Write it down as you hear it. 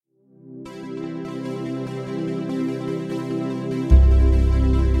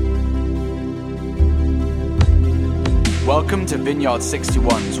Welcome to Vineyard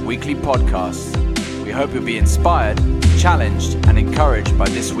 61's weekly podcast. We hope you'll be inspired, challenged, and encouraged by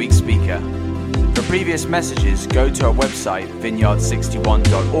this week's speaker. For previous messages, go to our website,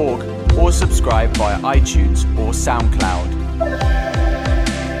 vineyard61.org, or subscribe via iTunes or SoundCloud.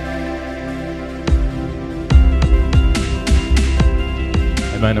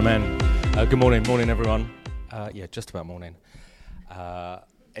 Amen, amen. Good morning everyone. Just about morning.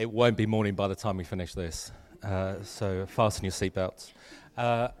 It won't be morning by the time we finish this, so fasten your seatbelts.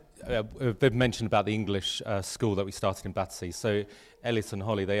 They've mentioned about the English school that we started in Battersea. So Elliot and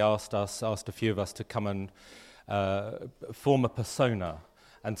Holly, they asked a few of us to come and form a persona.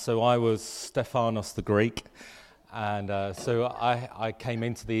 And so I was Stephanos the Greek, and so I came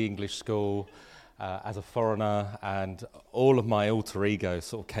into the English school as a foreigner, and all of my alter ego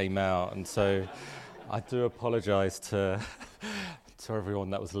sort of came out. And so I do apologise to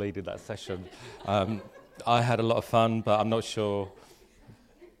everyone that was leading that session. I had a lot of fun, but I'm not sure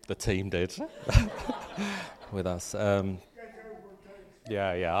the team did with us. I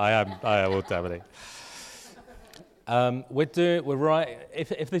will definitely. We're right.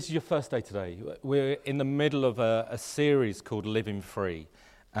 If this is your first day today, we're in the middle of a series called Living Free,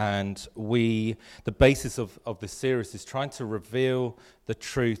 and the basis of this series is trying to reveal the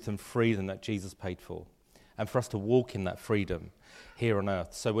truth and freedom that Jesus paid for, and for us to walk in that freedom here on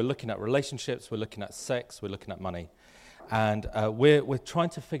earth. So we're looking at relationships, we're looking at sex, we're looking at money, and we're trying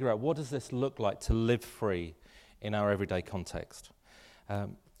to figure out what does this look like to live free in our everyday context.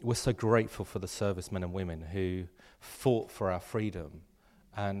 We're so grateful for the servicemen and women who fought for our freedom,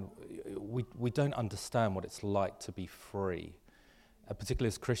 and we don't understand what it's like to be free, particularly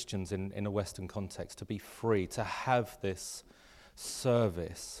as Christians in a Western context. To be free, to have this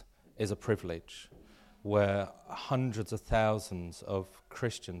service is a privilege, where hundreds of thousands of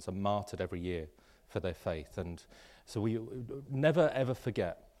Christians are martyred every year for their faith. And so we never ever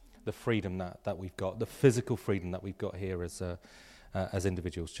forget the freedom that we've got, the physical freedom that we've got here as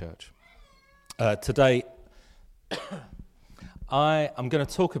Individuals Church. Today, I'm going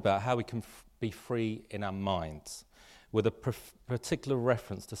to talk about how we can be free in our minds, with a particular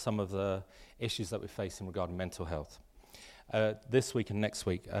reference to some of the issues that we're facing regarding mental health. This week and next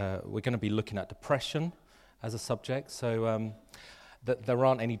week, we're going to be looking at depression as a subject. So there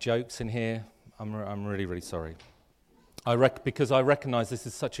aren't any jokes in here. I'm really, really sorry. Because I recognise this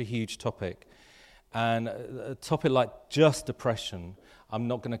is such a huge topic. And a topic like just depression, I'm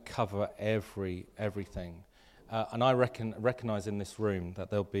not going to cover everything. And I recognise in this room that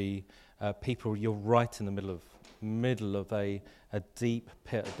there'll be people, you're right in the middle of a deep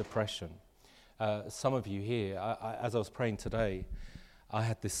pit of depression. Some of you here, as I was praying today, I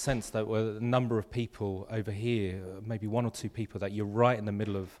had this sense that there were a number of people over here, maybe one or two people, that you're right in the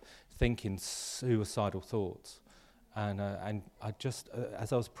middle of thinking suicidal thoughts. And I just,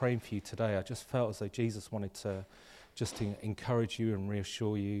 as I was praying for you today, I just felt as though Jesus wanted to just to encourage you and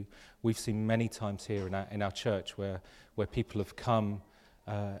reassure you. We've seen many times here in our church where people have come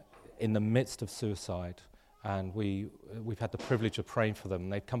in the midst of suicide, and we've had the privilege of praying for them.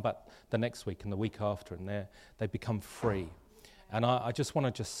 They've come back the next week and the week after, and they've become free. And I just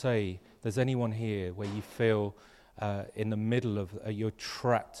want to say, there's anyone here where you feel in the middle of, you're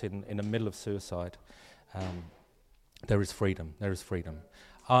trapped in the middle of suicide, there is freedom. There is freedom.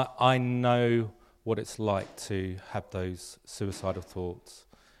 I know what it's like to have those suicidal thoughts.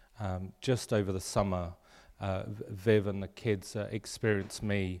 Just over the summer, Viv and the kids experienced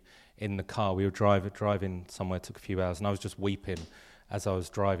me in the car. We were driving somewhere, took a few hours, and I was just weeping as I was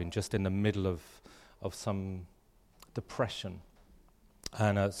driving, just in the middle of some depression.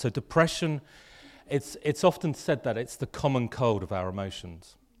 And so depression, it's often said that it's the common cold of our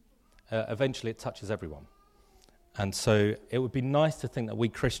emotions. Eventually it touches everyone. And so it would be nice to think that we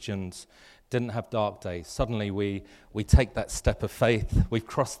Christians didn't have dark days. Suddenly we take that step of faith, we've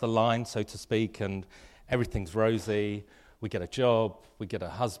crossed the line, so to speak, and everything's rosy. We get a job, we get a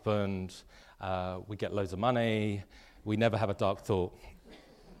husband, we get loads of money, we never have a dark thought.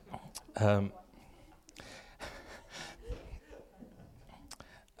 But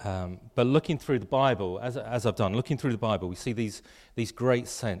looking through the Bible, as I've done, looking through the Bible, we see these great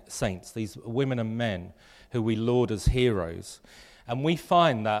saints, these women and men who we laud as heroes. And we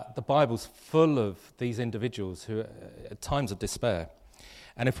find that the Bible's full of these individuals who are at times of despair.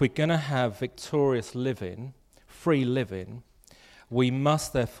 And if we're going to have victorious living, free living, we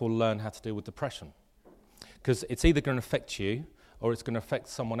must therefore learn how to deal with depression. Because it's either going to affect you or it's going to affect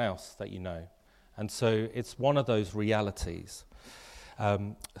someone else that you know. And so it's one of those realities.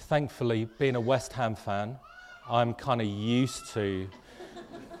 Thankfully, being a West Ham fan, I'm kind of used to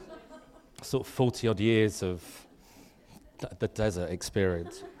sort of 40-odd years of the desert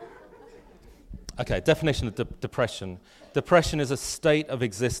experience. Okay, definition of depression. Depression is a state of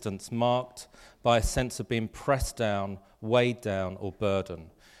existence marked by a sense of being pressed down, weighed down, or burdened,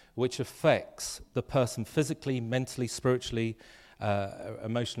 which affects the person physically, mentally, spiritually,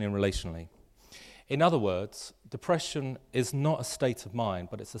 emotionally, and relationally. In other words, depression is not a state of mind,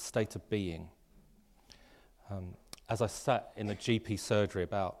 but it's a state of being. As I sat in a GP surgery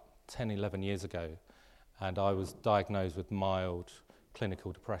about 10, 11 years ago, and I was diagnosed with mild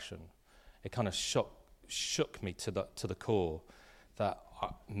clinical depression, it kind of shook me to the core that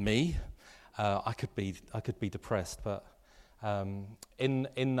I could be depressed. But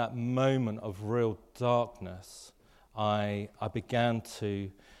in that moment of real darkness, I began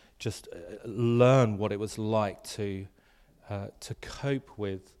to just learn what it was like to cope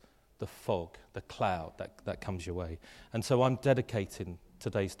with the fog, the cloud that comes your way. And so I'm dedicating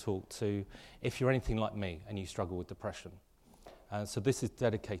today's talk to, if you're anything like me and you struggle with depression. So this is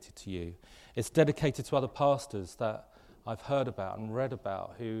dedicated to you. It's dedicated to other pastors that I've heard about and read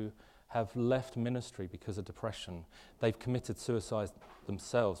about who have left ministry because of depression. They've committed suicide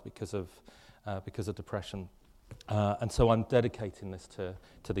themselves because of depression. And so I'm dedicating this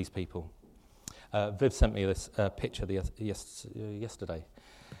to these people. Viv sent me this picture yesterday.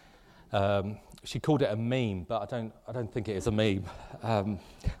 She called it a meme, but I don't think it is a meme.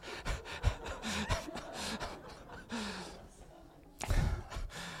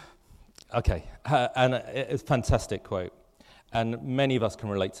 Okay, and it's a fantastic quote, and many of us can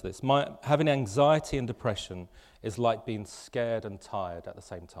relate to this. Having anxiety and depression is like being scared and tired at the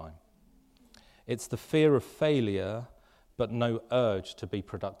same time. It's the fear of failure, but no urge to be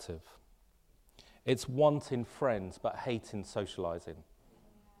productive. It's wanting friends, but hating socializing.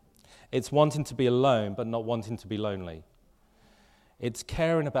 It's wanting to be alone, but not wanting to be lonely. It's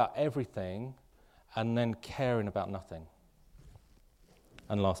caring about everything, and then caring about nothing.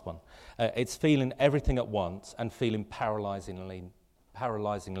 And last one, it's feeling everything at once and feeling paralyzingly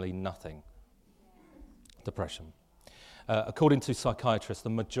nothing. Depression. According to psychiatrists, the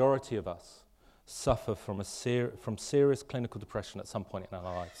majority of us suffer from serious clinical depression at some point in our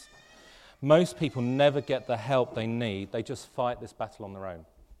lives. Most people never get the help they need. They just fight this battle on their own.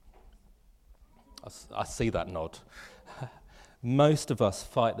 I see that nod. Most of us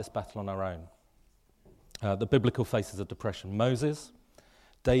fight this battle on our own. The biblical faces of depression: Moses,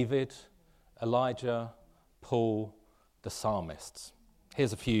 David, Elijah, Paul, the psalmists.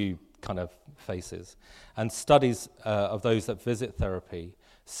 Here's a few kind of faces. And studies of those that visit therapy,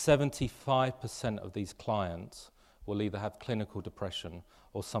 75% of these clients will either have clinical depression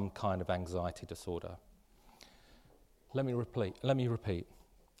or some kind of anxiety disorder. Let me repeat.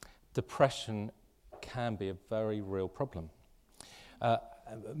 Depression can be a very real problem.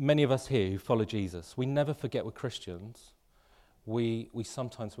 Many of us here who follow Jesus, we never forget we're Christians. We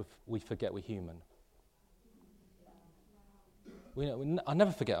sometimes forget we're human. I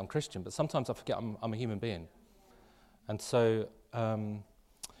never forget I'm Christian, but sometimes I forget I'm a human being. And so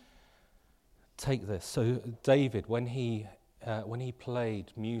take this. So David, when he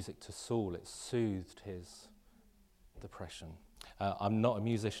played music to Saul, it soothed his depression. I'm not a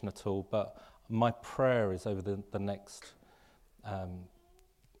musician at all, but my prayer is over the next, I'm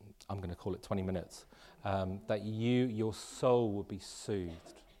going to call it 20 minutes, that your soul will be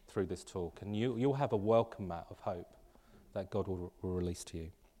soothed through this talk, and you'll have a welcome mat of hope that God will release to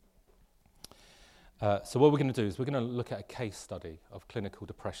you. So what we're going to do is we're going to look at a case study of clinical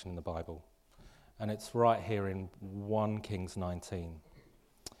depression in the Bible, and it's right here in 1 Kings 19.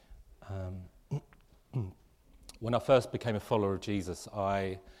 When I first became a follower of Jesus,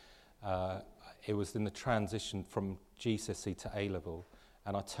 it was in the transition from GCSE to A-level,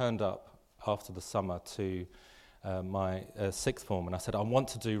 and I turned up after the summer to my sixth form, and I said, I want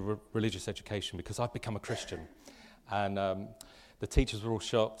to do religious education because I've become a Christian. And the teachers were all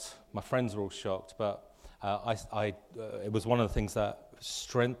shocked, my friends were all shocked, but it was one of the things that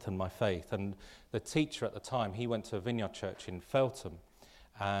strengthened my faith. And the teacher at the time, he went to a Vineyard Church in Feltham,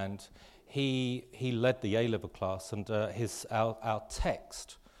 and he led the A-level class, and our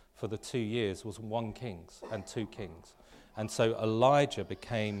text for the 2 years was 1 Kings and 2 Kings. And so Elijah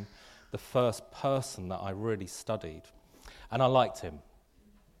became the first person that I really studied, and I liked him.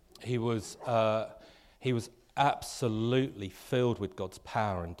 He was absolutely filled with God's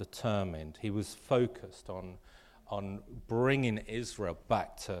power and determined. He was focused on bringing Israel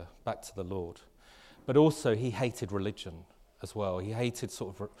back to the Lord, but also he hated religion as well. He hated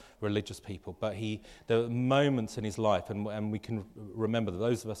sort of religious people, but there were moments in his life, and we can remember that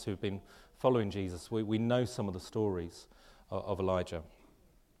those of us who have been following Jesus, we know some of the stories of Elijah.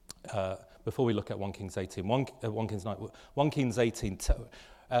 before we look at 1 Kings 18. 1 Kings 18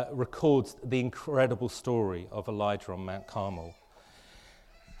 records the incredible story of Elijah on Mount Carmel.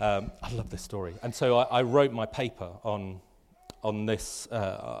 I love this story. And so I wrote my paper on 1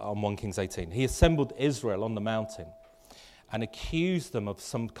 Kings 18. He assembled Israel on the mountain and accused them of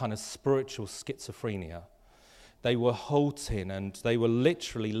some kind of spiritual schizophrenia. They were halting and they were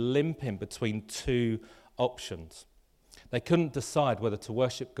literally limping between two options. They couldn't decide whether to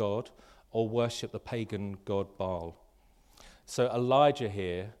worship God or worship the pagan god Baal. So Elijah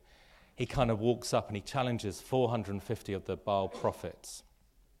here, he kind of walks up and he challenges 450 of the Baal prophets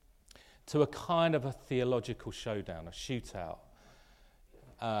to a kind of a theological showdown, a shootout.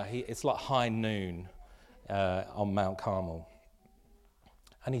 It's like high noon on Mount Carmel.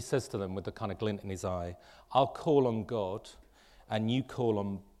 And he says to them with the kind of glint in his eye, I'll call on God and you call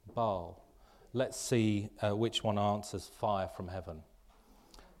on Baal. Let's see which one answers fire from heaven.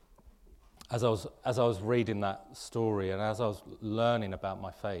 As I was reading that story and as I was learning about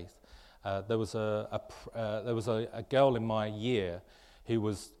my faith, there was a girl in my year who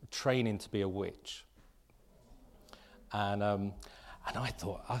was training to be a witch. And I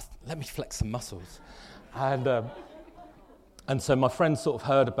thought, let me flex some muscles. And so my friends sort of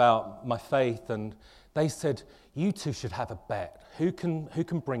heard about my faith, and they said, you two should have a bet. Who can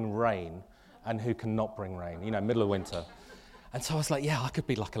bring rain and who can not bring rain, middle of winter. And so I was like, yeah, I could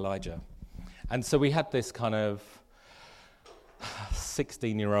be like Elijah. And so we had this kind of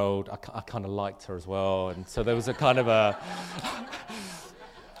 16-year-old, I kind of liked her as well, and so there was a kind of a...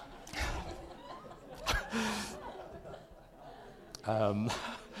 and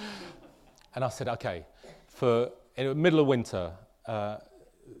I said, okay, in the middle of winter,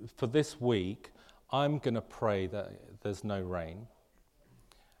 for this week, I'm going to pray that there's no rain,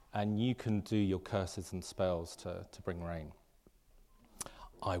 and you can do your curses and spells to bring rain.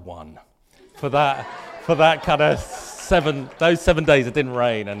 I won. For that kind of those 7 days it didn't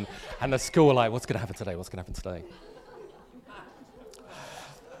rain, and the school were like, what's going to happen today? What's going to happen today?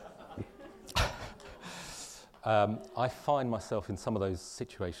 I find myself in some of those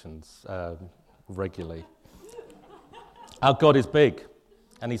situations regularly. Our God is big,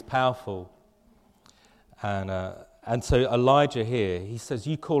 and he's powerful. And so Elijah here, he says,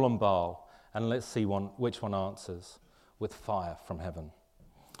 you call on Baal, and let's see which one answers with fire from heaven.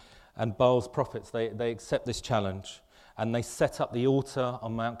 And Baal's prophets, they accept this challenge, and they set up the altar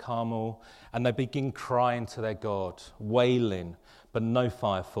on Mount Carmel, and they begin crying to their God, wailing, but no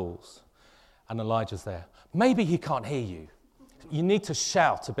fire falls. And Elijah's there. Maybe he can't hear you. You need to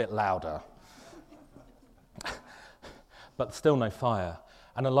shout a bit louder. But still no fire.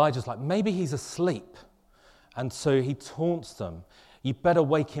 And Elijah's like, maybe he's asleep. And so he taunts them. You better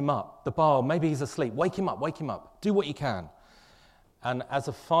wake him up. The Baal, maybe he's asleep. Wake him up. Do what you can. And as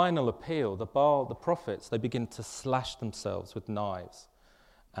a final appeal, the prophets, they begin to slash themselves with knives.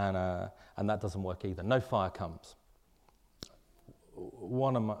 And that doesn't work either. No fire comes.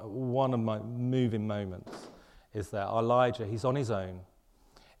 One of my moving moments is that Elijah, he's on his own.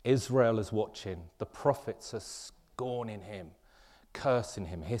 Israel is watching. The prophets are scorning him, cursing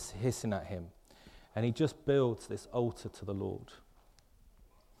him, hissing at him. And he just builds this altar to the Lord.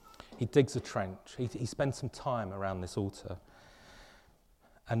 He digs a trench. He spends some time around this altar.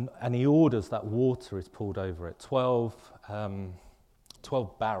 And he orders that water is poured over it. 12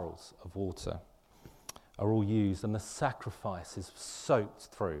 barrels of water are all used, and the sacrifice is soaked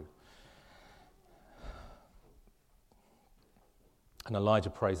through. And Elijah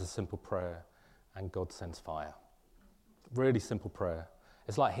prays a simple prayer, and God sends fire. Really simple prayer.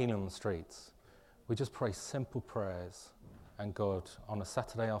 It's like healing on the streets. We just pray simple prayers, and God, on a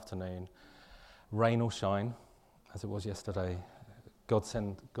Saturday afternoon, rain or shine, as it was yesterday, God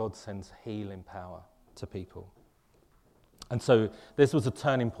sends healing power to people. And so this was a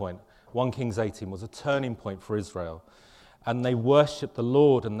turning point. 1 Kings 18 was a turning point for Israel. And they worshipped the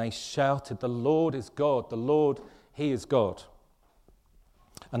Lord and they shouted, the Lord is God, the Lord, he is God.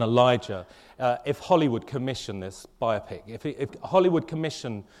 And Elijah, if Hollywood commissioned this biopic, if Hollywood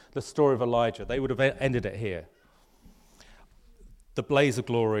commissioned the story of Elijah, they would have ended it here. The blaze of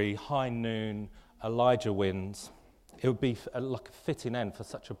glory, high noon, Elijah wins. It would be like a fitting end for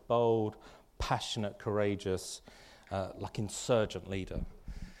such a bold, passionate, courageous, like insurgent leader.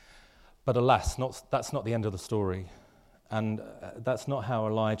 But alas, that's not the end of the story. And that's not how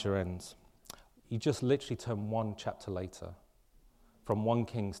Elijah ends. You just literally turn one chapter later, from 1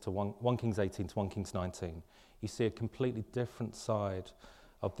 Kings 18 to 1 Kings 19. You see a completely different side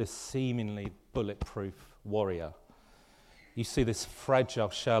of this seemingly bulletproof warrior. You see this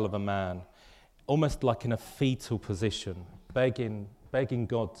fragile shell of a man, almost like in a fetal position, begging begging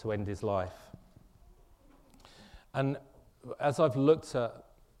God to end his life. And as I've looked at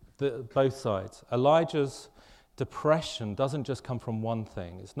both sides, Elijah's depression doesn't just come from one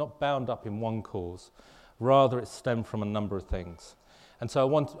thing. It's not bound up in one cause. Rather, it stemmed from a number of things. And so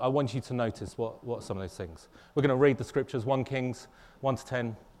I want you to notice what are some of those things. We're going to read the scriptures, 1 Kings 1 to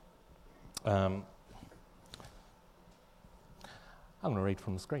 10. I'm going to read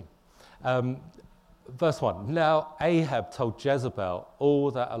from the screen. Verse 1. Now Ahab told Jezebel all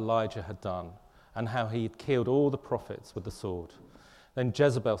that Elijah had done and how he had killed all the prophets with the sword. Then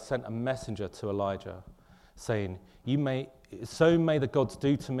Jezebel sent a messenger to Elijah, saying, So may the gods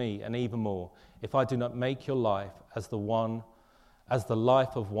do to me and even more, if I do not make your life as the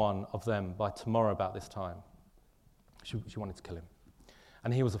life of one of them by tomorrow about this time. She wanted to kill him.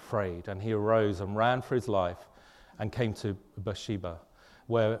 And he was afraid, and he arose and ran for his life and came to Beersheba,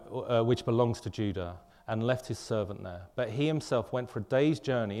 which belongs to Judah, and left his servant there. But he himself went for a day's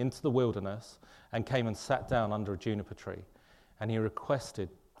journey into the wilderness and came and sat down under a juniper tree. And he requested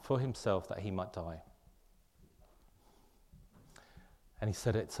for himself that he might die. And he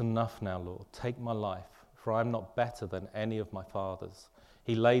said, It's enough now, Lord. Take my life, for I am not better than any of my fathers.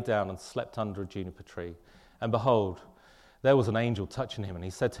 He lay down and slept under a juniper tree. And behold, there was an angel touching him, and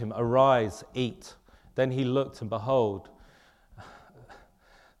he said to him, Arise, eat. Then he looked, and behold,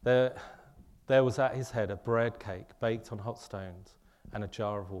 there was at his head a bread cake baked on hot stones and a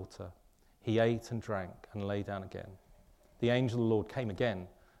jar of water. He ate and drank and lay down again. The angel of the Lord came again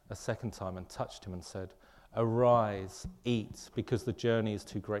a second time and touched him and said, Arise, eat, because the journey is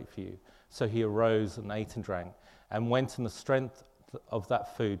too great for you. So he arose and ate and drank and went in the strength of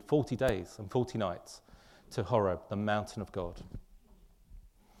that food 40 days and 40 nights to Horeb, the mountain of God.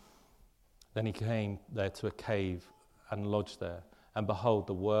 Then he came there to a cave and lodged there. And behold,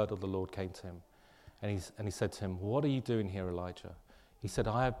 the word of the Lord came to him. And he said to him, What are you doing here, Elijah? He said,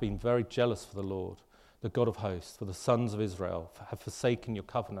 I have been very jealous for the Lord, the God of hosts, for the sons of Israel have forsaken your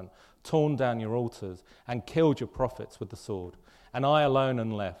covenant, torn down your altars, and killed your prophets with the sword. And I alone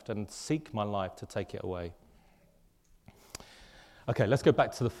am left, and seek my life to take it away. Okay, let's go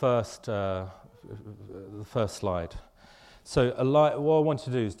back to the first slide. So what I want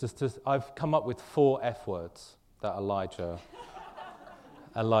to do is I've come up with 4 F words that Elijah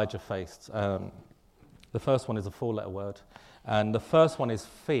faced. The first one is a 4-letter word, and the first one is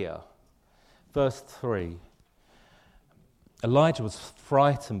fear. Verse 3, Elijah was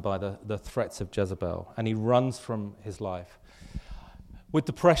frightened by the threats of Jezebel, and he runs from his life. With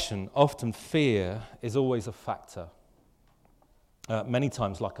depression, often fear is always a factor. Many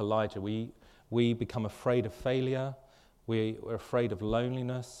times, like Elijah, we become afraid of failure, we're afraid of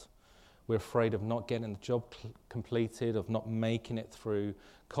loneliness, we're afraid of not getting the job completed, of not making it through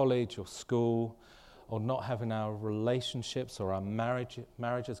college or school, or not having our relationships or our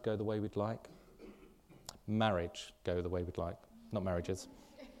marriages go the way we'd like. Marriage go the way we'd like, not marriages.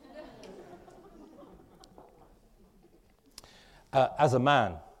 As a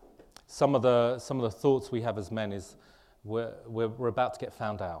man, some of the thoughts we have as men is we're about to get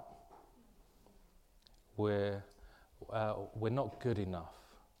found out. We're not good enough.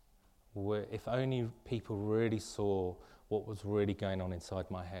 If only people really saw what was really going on inside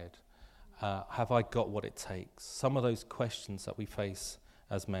my head. Have I got what it takes? Some of those questions that we face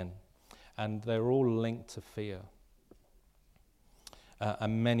as men. And they're all linked to fear.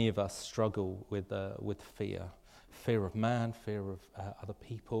 And many of us struggle with fear. Fear of man, fear of other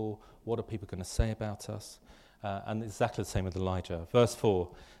people. What are people going to say about us? And exactly the same with Elijah. Verse 4,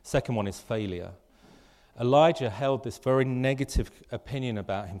 second one is failure. Elijah held this very negative opinion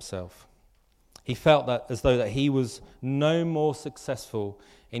about himself. He felt that as though that he was no more successful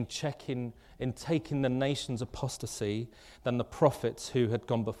in taking the nation's apostasy than the prophets who had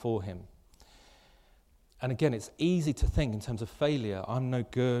gone before him. And again, it's easy to think in terms of failure. I'm no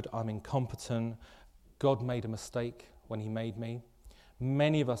good, I'm incompetent, God made a mistake when he made me.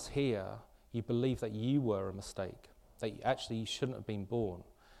 Many of us here, you believe that you were a mistake, that you shouldn't have been born.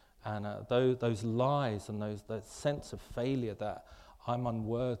 And those lies and that sense of failure that I'm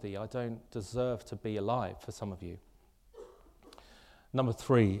unworthy, I don't deserve to be alive for some of you. Number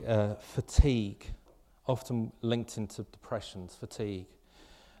 3, fatigue, often linked into depressions, fatigue.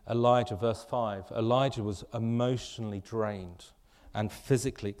 Elijah, verse 5, Elijah was emotionally drained and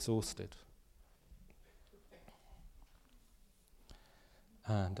physically exhausted.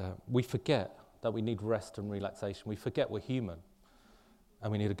 And we forget that we need rest and relaxation. We forget we're human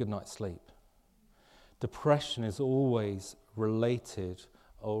and we need a good night's sleep. Depression is always related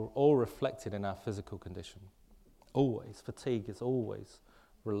or reflected in our physical condition. Always. Fatigue is always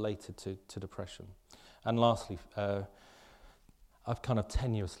related to depression. And lastly, I've kind of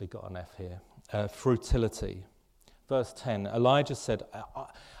tenuously got an F here. Fruitility. Verse 10, Elijah said,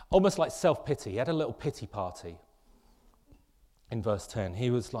 almost like self-pity. He had a little pity party in verse 10. He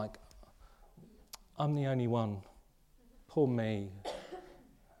was like, I'm the only one. Poor me.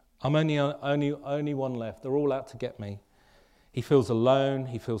 I'm only one left. They're all out to get me. He feels alone.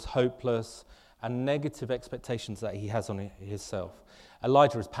 He feels hopeless. And negative expectations that he has on himself.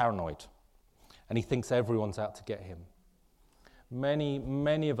 Elijah is paranoid. And he thinks everyone's out to get him.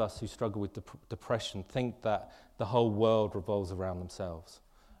 Many of us who struggle with depression think that the whole world revolves around themselves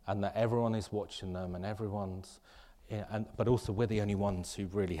and that everyone is watching them and but also we're the only ones who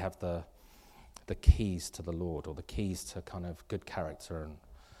really have the keys to the Lord, or the keys to kind of good character and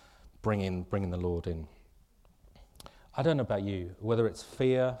bringing the Lord in. I don't know about you, whether it's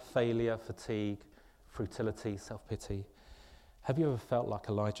fear, failure, fatigue, futility, self-pity. Have you ever felt like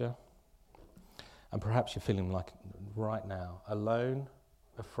Elijah? And perhaps you're feeling like right now, alone,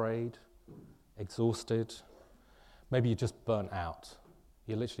 afraid, exhausted. Maybe you're just burnt out.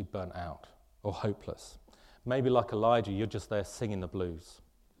 You're literally burnt out or hopeless. Maybe like Elijah, you're just there singing the blues.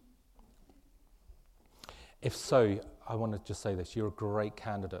 If so, I want to just say this. You're a great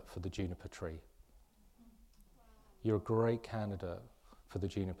candidate for the juniper tree. You're a great candidate for the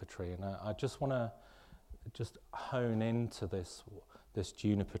juniper tree. And I just want to hone into this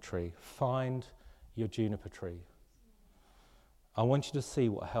juniper tree. Find your juniper tree. I want you to see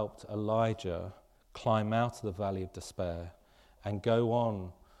what helped Elijah climb out of the valley of despair and go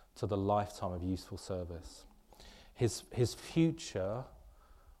on to the lifetime of useful service. His future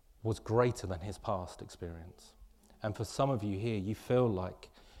was greater than his past experience. And for some of you here, you feel like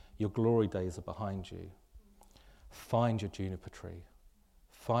your glory days are behind you. Find your juniper tree.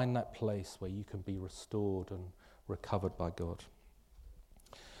 Find that place where you can be restored and recovered by God.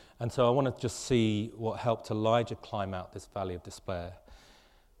 And so I want to just see what helped Elijah climb out this valley of despair.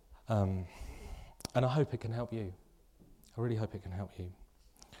 And I hope it can help you. I really hope it can help you.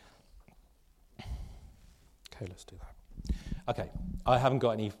 Okay, let's do that. Okay, I haven't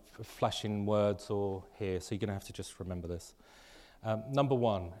got any flashing words or here, so you're going to have to just remember this. Number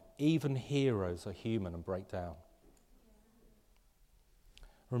one, even heroes are human and break down.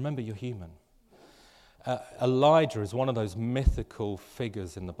 Remember, you're human. Elijah is one of those mythical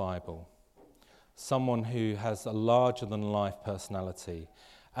figures in the Bible. Someone who has a larger-than-life personality.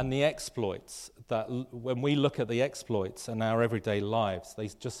 And the exploits, that when we look at the exploits in our everyday lives, they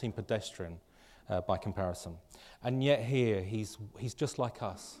just seem pedestrian by comparison. And yet here, he's just like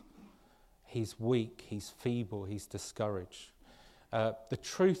us. He's weak, he's feeble, he's discouraged. The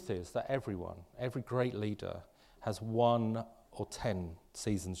truth is that every great leader has 1 or 10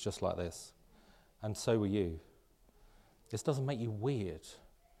 seasons just like this. And so will you. This doesn't make you weird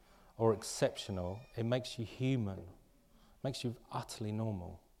or exceptional. It makes you human. It makes you utterly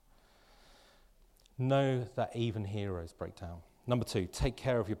normal. Know that even heroes break down. Number 2, take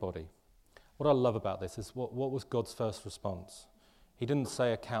care of your body. What I love about this is what was God's first response? He didn't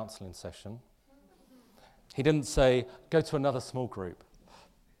say a counseling session. He didn't say, go to another small group.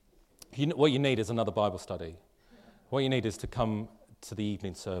 What you need is another Bible study. What you need is to come to the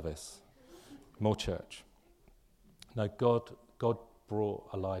evening service. More church. No, God brought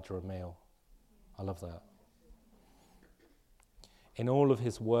Elijah a meal. I love that. In all of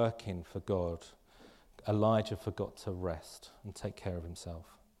his working for God, Elijah forgot to rest and take care of himself.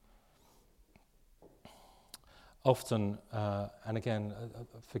 Often, and again,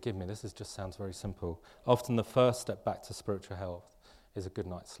 forgive me, this just sounds very simple. Often the first step back to spiritual health is a good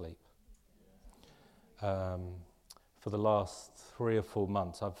night's sleep. For the last 3 or 4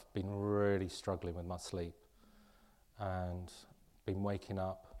 months, I've been really struggling with my sleep and been waking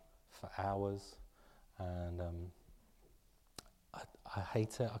up for hours, and I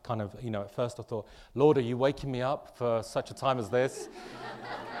hate it. I kind of, at first I thought, Lord, are you waking me up for such a time as this?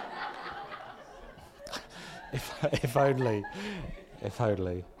 if only.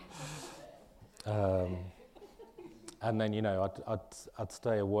 And then, I'd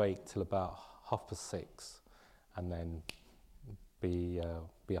stay awake till about 6:30. And then be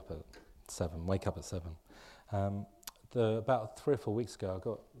up at 7, wake up at 7. About 3 or 4 weeks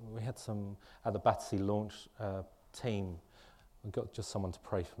ago, we had at the Battersea launch team, we got just someone to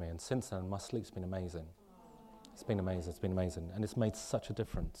pray for me. And since then, my sleep's been amazing. It's been amazing. And it's made such a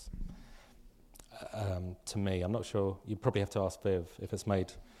difference to me. I'm not sure, you probably have to ask Viv if it's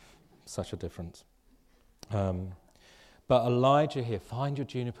made such a difference. But Elijah here, find your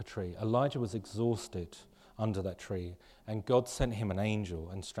juniper tree. Elijah was exhausted under that tree, and God sent him an angel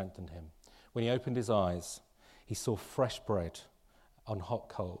and strengthened him. When he opened his eyes, he saw fresh bread on hot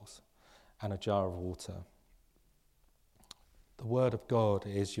coals and a jar of water. The Word of God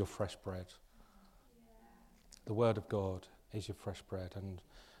is your fresh bread. The Word of God is your fresh bread. And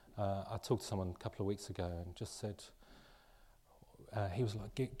I talked to someone a couple of weeks ago and just said, he was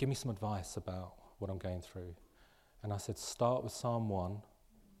like, give me some advice about what I'm going through. And I said, start with Psalm 1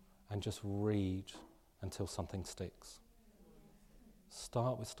 and just read until something sticks.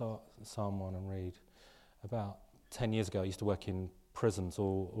 Start with Psalm 1 and read. About 10 years ago, I used to work in prisons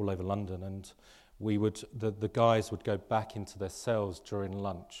all over London, and the guys would go back into their cells during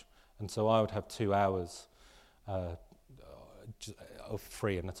lunch, and so I would have 2 hours of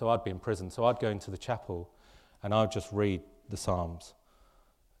free, and so I'd be in prison. So I'd go into the chapel, and I would just read the Psalms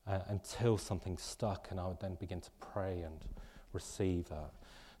until something stuck, and I would then begin to pray and receive that.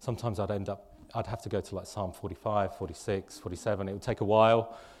 Sometimes I'd have to go to like Psalm 45, 46, 47. It would take a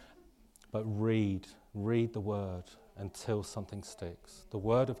while, but read the Word until something sticks. The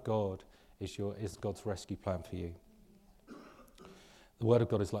Word of God is God's rescue plan for you. The Word of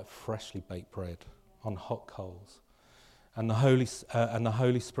God is like freshly baked bread on hot coals, and the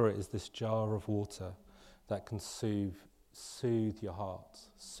Holy Spirit is this jar of water that can soothe your heart,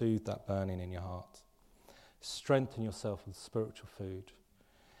 soothe that burning in your heart. Strengthen yourself with spiritual food,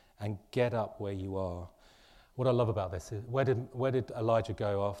 and get up where you are. What I love about this is, where did Elijah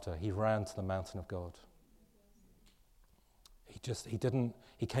go after? He ran to the mountain of God.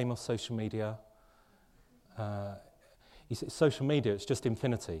 He came off social media. Social media, it's just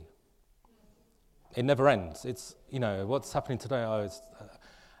infinity. It never ends. It's, what's happening today is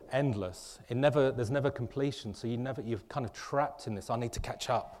endless. There's never completion, so you're kind of trapped in this. I need to catch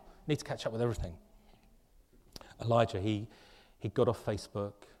up. I need to catch up with everything. Elijah, he got off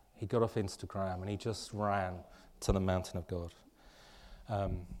Facebook, he got off Instagram, and he just ran to the mountain of God.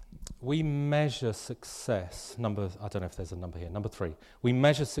 We measure success, I don't know if there's a number here, number 3. We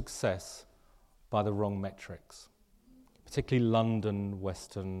measure success by the wrong metrics, particularly London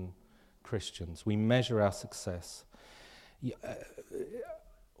Western Christians. We measure our success.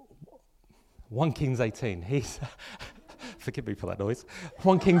 1 Kings 18, forgive me for that noise.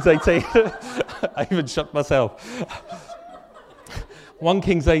 1 Kings 18, I even shocked myself. 1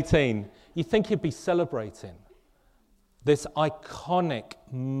 Kings 18, you think he'd be celebrating this iconic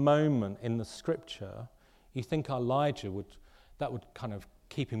moment in the scripture. You think Elijah would kind of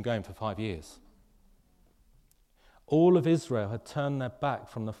keep him going for 5 years. All of Israel had turned their back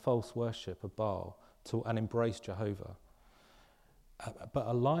from the false worship of Baal and embraced Jehovah. But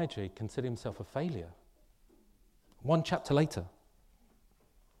Elijah considered himself a failure. 1 chapter later.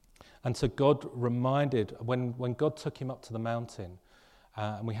 And so God reminded, when God took him up to the mountain,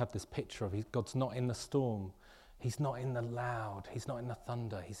 and we have this picture of God's not in the storm, he's not in the loud, he's not in the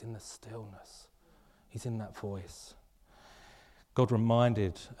thunder, he's in the stillness. He's in that voice. God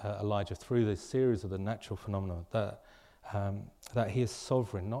reminded Elijah through this series of the natural phenomena that he is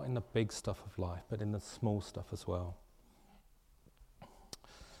sovereign, not in the big stuff of life, but in the small stuff as well.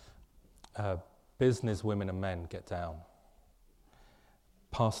 Business women and men get down.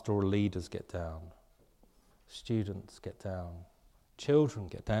 Pastoral leaders get down. Students get down. Children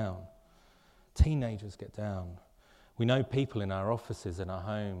get down. Teenagers get down. We know people in our offices, in our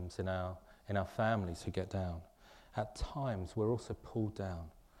homes, in our families who get down. At times, we're also pulled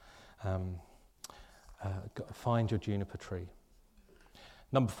down. Find your juniper tree.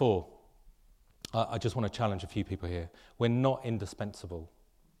 Number 4, I just want to challenge a few people here. We're not indispensable.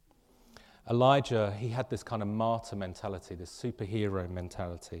 Elijah, he had this kind of martyr mentality, this superhero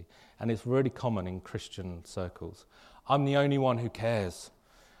mentality, and it's really common in Christian circles. I'm the only one who cares,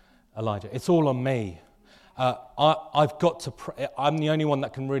 Elijah. It's all on me. I've got to pray. I'm the only one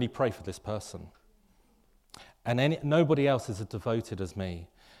that can really pray for this person. And nobody else is as devoted as me.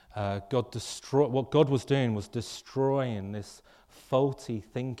 What God was doing was destroying this faulty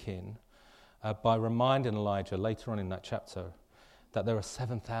thinking by reminding Elijah later on in that chapter that there are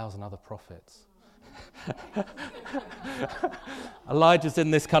 7,000 other prophets. Elijah's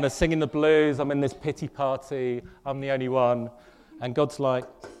in this kind of singing the blues, I'm in this pity party, I'm the only one. And God's like,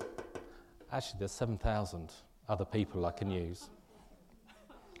 actually there's 7,000 other people I can use.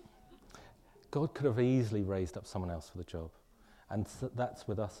 God could have easily raised up someone else for the job. And that's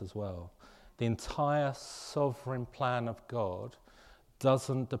with us as well. The entire sovereign plan of God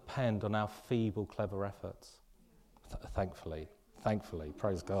doesn't depend on our feeble, clever efforts. Thankfully,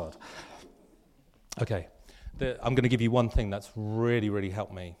 praise God. Okay, I'm going to give you one thing that's really, really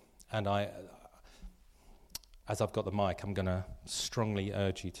helped me. And as I've got the mic, I'm going to strongly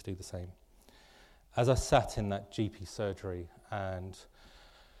urge you to do the same. As I sat in that GP surgery and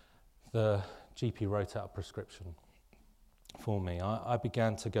the GP wrote out a prescription for me, I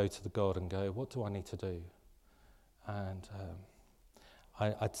began to go to the God and go, what do I need to do? And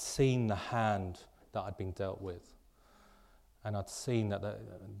I'd seen the hand that I'd been dealt with. And I'd seen that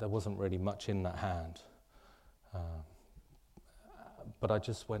there wasn't really much in that hand. But I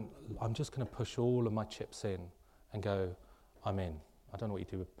just went, I'm just going to push all of my chips in and go, I'm in. I don't know what you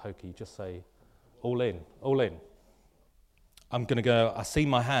do with poker. You just say, all in, all in. I'm going to go, I see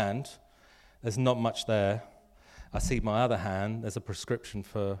my hand. There's not much there. I see my other hand. There's a prescription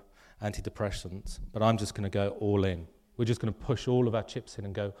for antidepressants. But I'm just going to go all in. We're just going to push all of our chips in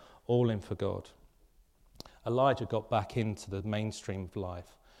and go all in for God. Elijah got back into the mainstream of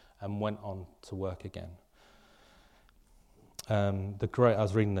life and went on to work again. I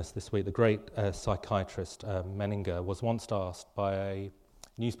was reading this week. The great psychiatrist Menninger was once asked by a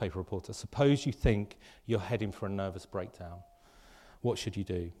newspaper reporter, suppose you think you're heading for a nervous breakdown. What should you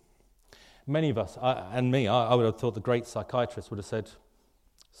do? Many of us, I would have thought the great psychiatrist would have said,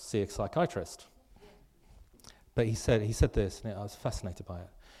 see a psychiatrist. But he said this, and I was fascinated by it.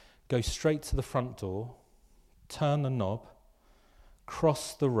 Go straight to the front door, turn the knob,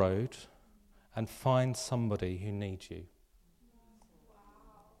 cross the road, and find somebody who needs you.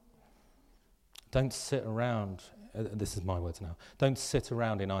 Don't sit around, this is my words now, don't sit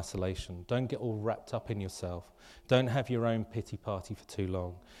around in isolation. Don't get all wrapped up in yourself. Don't have your own pity party for too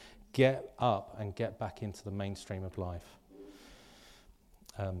long. Get up and get back into the mainstream of life.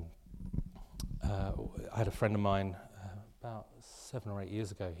 I had a friend of mine about 7 or 8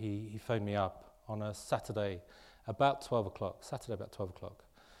 years ago. He phoned me up on a Saturday about 12 o'clock,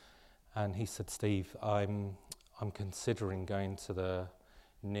 and he said, Steve, I'm considering going to the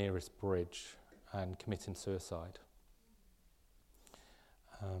nearest bridge and committing suicide.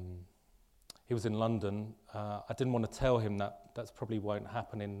 He was in London. I didn't want to tell him that probably won't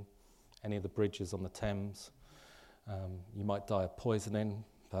happen in any of the bridges on the Thames. You might die of poisoning,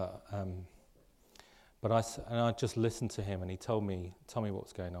 but I just listened to him, and he told me what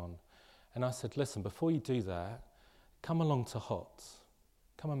was going on. And I said, listen, before you do that, come along to Hots.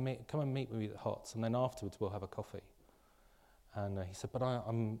 Come and meet me at Hots, and then afterwards we'll have a coffee. And he said, but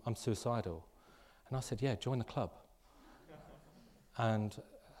I'm suicidal. And I said, yeah, join the club. And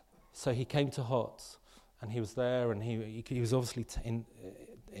so he came to Hots, and he was there, and he was obviously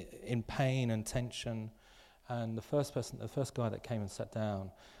in pain and tension. And the first guy that came and sat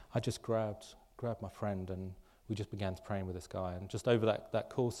down, I just grabbed my friend, and we just began to praying with this guy. And just over that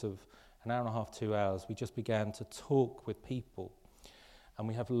course of an hour and a half, 2 hours, we just began to talk with people. And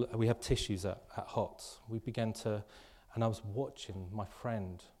we have tissues at Hots. We began to, and I was watching my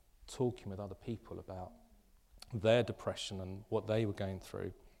friend talking with other people about their depression and what they were going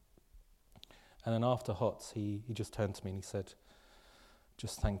through. And then after Hots, he just turned to me and he said,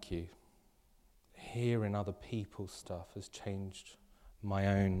 just thank you. Hearing other people's stuff has changed my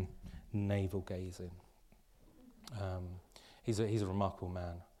own navel gazing. He's a remarkable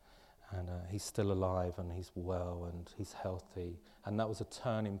man, and he's still alive, and he's well, and he's healthy, and that was a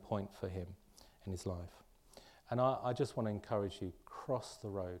turning point for him in his life. And I just want to encourage you, cross the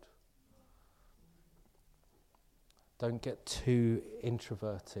road. Don't get too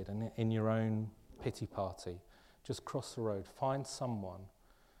introverted and in your own pity party. Just cross the road. Find someone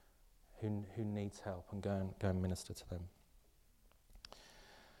who needs help and go and minister to them.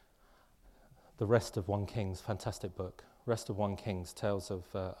 The Rest of 1 Kings, fantastic book. Rest of 1 Kings tells of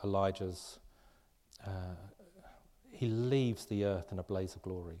Elijah's, he leaves the earth in a blaze of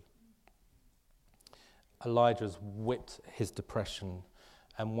glory. Elijah's whipped his depression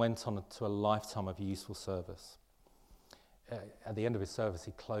and went on to a lifetime of useful service. At the end of his service,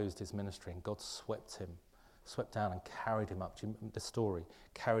 he closed his ministry, and God swept down and carried him up. The story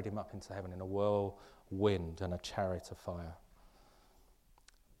carried him up into heaven in a whirlwind and a chariot of fire.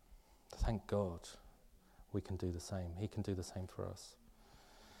 Thank God we can do the same. He can do the same for us.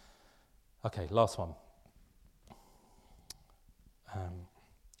 Okay, last one.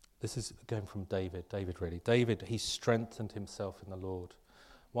 This is going from David, really. David, he strengthened himself in the Lord.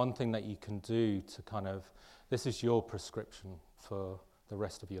 One thing that you can do to this is your prescription for the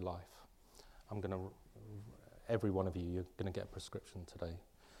rest of your life. Every one of you're going to get a prescription today.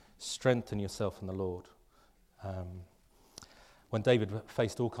 Strengthen yourself in the Lord. When David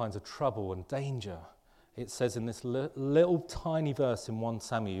faced all kinds of trouble and danger, it says in this little tiny verse in 1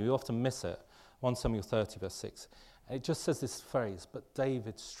 Samuel, you often miss it, 1 Samuel 30 verse 6, it just says this phrase, but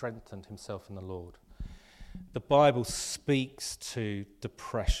David strengthened himself in the Lord. The Bible speaks to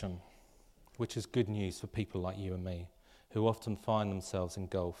depression, which is good news for people like you and me, who often find themselves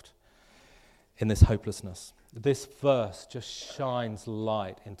engulfed in this hopelessness. This verse just shines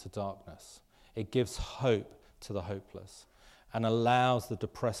light into darkness. It gives hope to the hopeless and allows the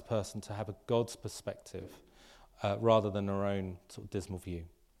depressed person to have a God's perspective rather than our own sort of dismal view.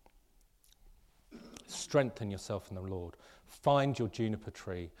 Strengthen yourself in the Lord. Find your juniper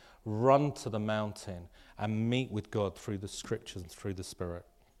tree. Run to the mountain and meet with God through the Scriptures and through the Spirit.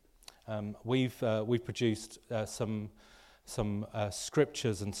 We've produced some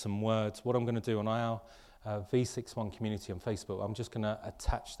scriptures and some words. What I'm going to do on our V61 community on Facebook, I'm just going to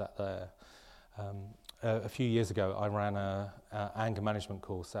attach that there. A few years ago, I ran a anger management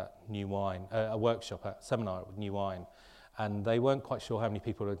course at New Wine, a workshop, a seminar at New Wine, and they weren't quite sure how many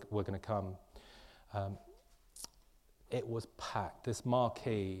people were going to come. It was packed. This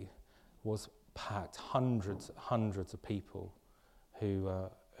marquee was packed. Hundreds of people who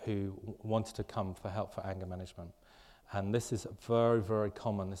wanted to come for help for anger management. And this is very, very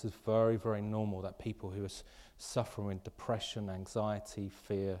common. This is very, very normal, that people who are suffering with depression, anxiety,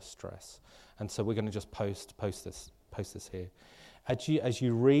 fear, stress. And so we're going to just post this here. As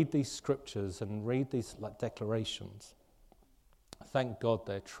you read these scriptures and read these like declarations, thank God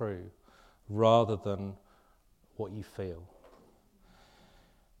they're true, rather than what you feel.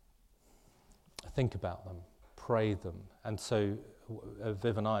 Think about them, pray them. And so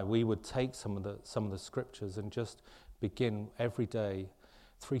Viv and I, we would take some of the scriptures and just begin every day,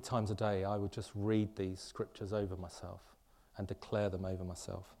 3 times a day, I would just read these scriptures over myself and declare them over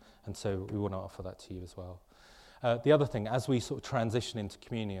myself. And so we want to offer that to you as well. The other thing, as we sort of transition into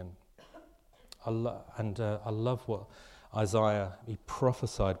communion, I love what Isaiah, he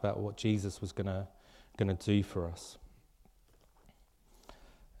prophesied about what Jesus was going to do for us.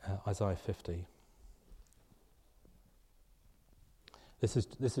 Isaiah 50. This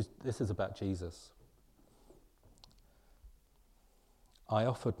is about Jesus. I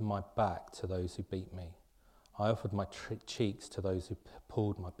offered my back to those who beat me. I offered my cheeks to those who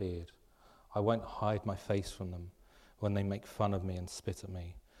pulled my beard. I won't hide my face from them when they make fun of me and spit at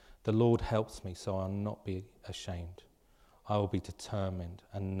me. The Lord helps me, so I'll not be ashamed. I will be determined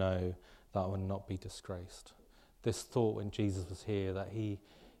and know that I will not be disgraced. This thought when Jesus was here, that he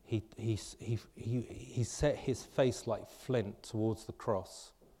set his face like flint towards the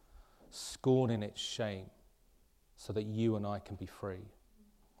cross, scorning its shame, so that you and I can be free.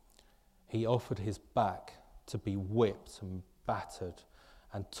 He offered his back to be whipped and battered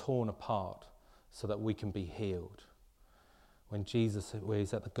and torn apart so that we can be healed. When Jesus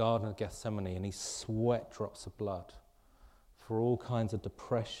was at the Garden of Gethsemane and he sweat drops of blood for all kinds of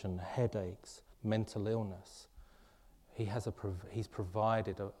depression, headaches, mental illness, he's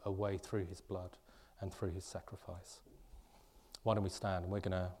provided a way through his blood and through his sacrifice. Why don't we stand? We're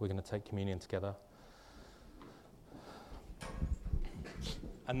gonna take communion together.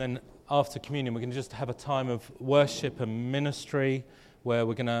 And then after communion, we're going to just have a time of worship and ministry where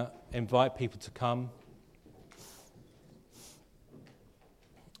we're going to invite people to come.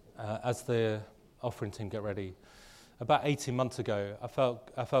 As the offering team get ready, about 18 months ago, I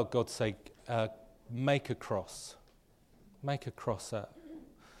felt God say, make a cross. Make a cross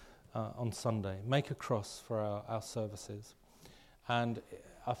on Sunday. Make a cross for our services. And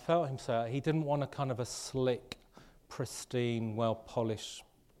I felt him say, he didn't want a kind of a slick, pristine, well-polished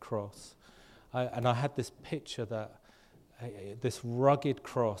cross. And I had this picture that this rugged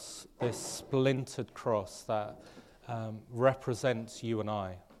cross, this splintered cross that represents you and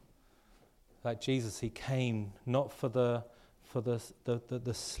I. That Jesus, he came not for the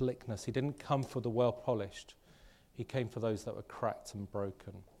slickness. He didn't come for the well-polished. He came for those that were cracked and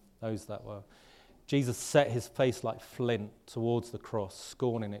broken, those that were... Jesus set his face like flint towards the cross,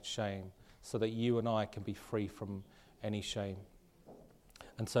 scorning its shame, so that you and I can be free from any shame.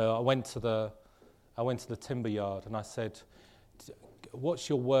 And so I went to the timber yard and I said, what's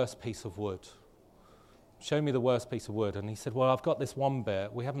your worst piece of wood? Show me the worst piece of wood. And he said, well, I've got this one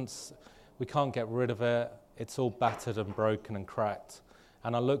bit. We can't get rid of it. It's all battered and broken and cracked.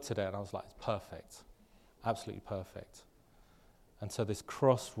 And I looked at it and I was like, it's perfect. Absolutely perfect. And so this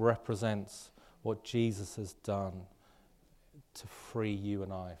cross represents what Jesus has done to free you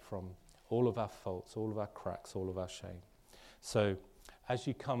and I from all of our faults, all of our cracks, all of our shame. So as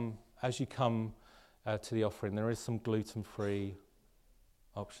you come to the offering, there is some gluten-free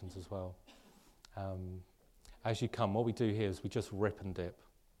options as well. As you come, what we do here is we just rip and dip.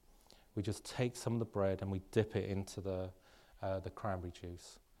 We just take some of the bread and we dip it into the cranberry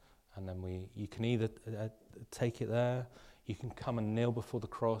juice. And then you can either take it there, you can come and kneel before the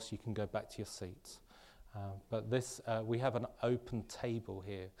cross, you can go back to your seats. But we have an open table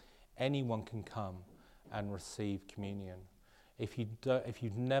here. Anyone can come and receive communion. If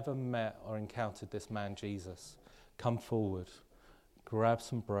you've never met or encountered this man Jesus, come forward, grab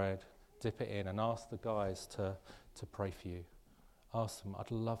some bread, dip it in, and ask the guys to pray for you. ask them,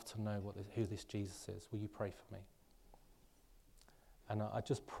 I'd love to know who this Jesus is. Will you pray for me? And I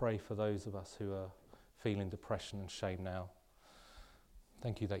just pray for those of us who are feeling depression and shame now.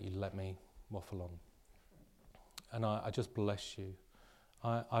 Thank you that you let me waffle on. And I just bless you.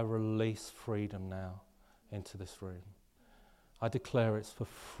 I release freedom now into this room. I declare it's for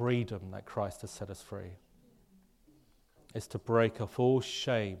freedom that Christ has set us free. It's to break off all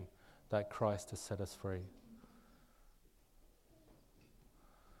shame that Christ has set us free.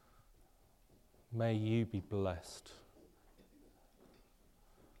 May you be blessed.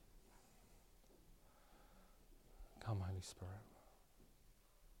 Come, Holy Spirit.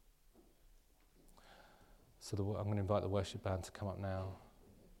 So I'm going to invite the worship band to come up now.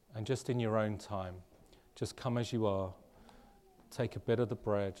 And just in your own time, just come as you are. Take a bit of the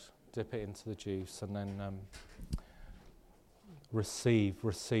bread, dip it into the juice, and then receive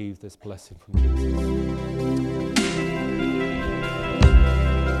this blessing from Jesus.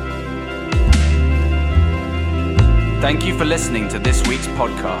 Thank you for listening to this week's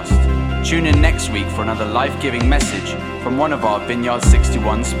podcast. Tune in next week for another life-giving message from one of our Vineyard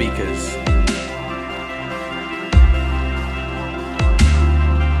 61 speakers.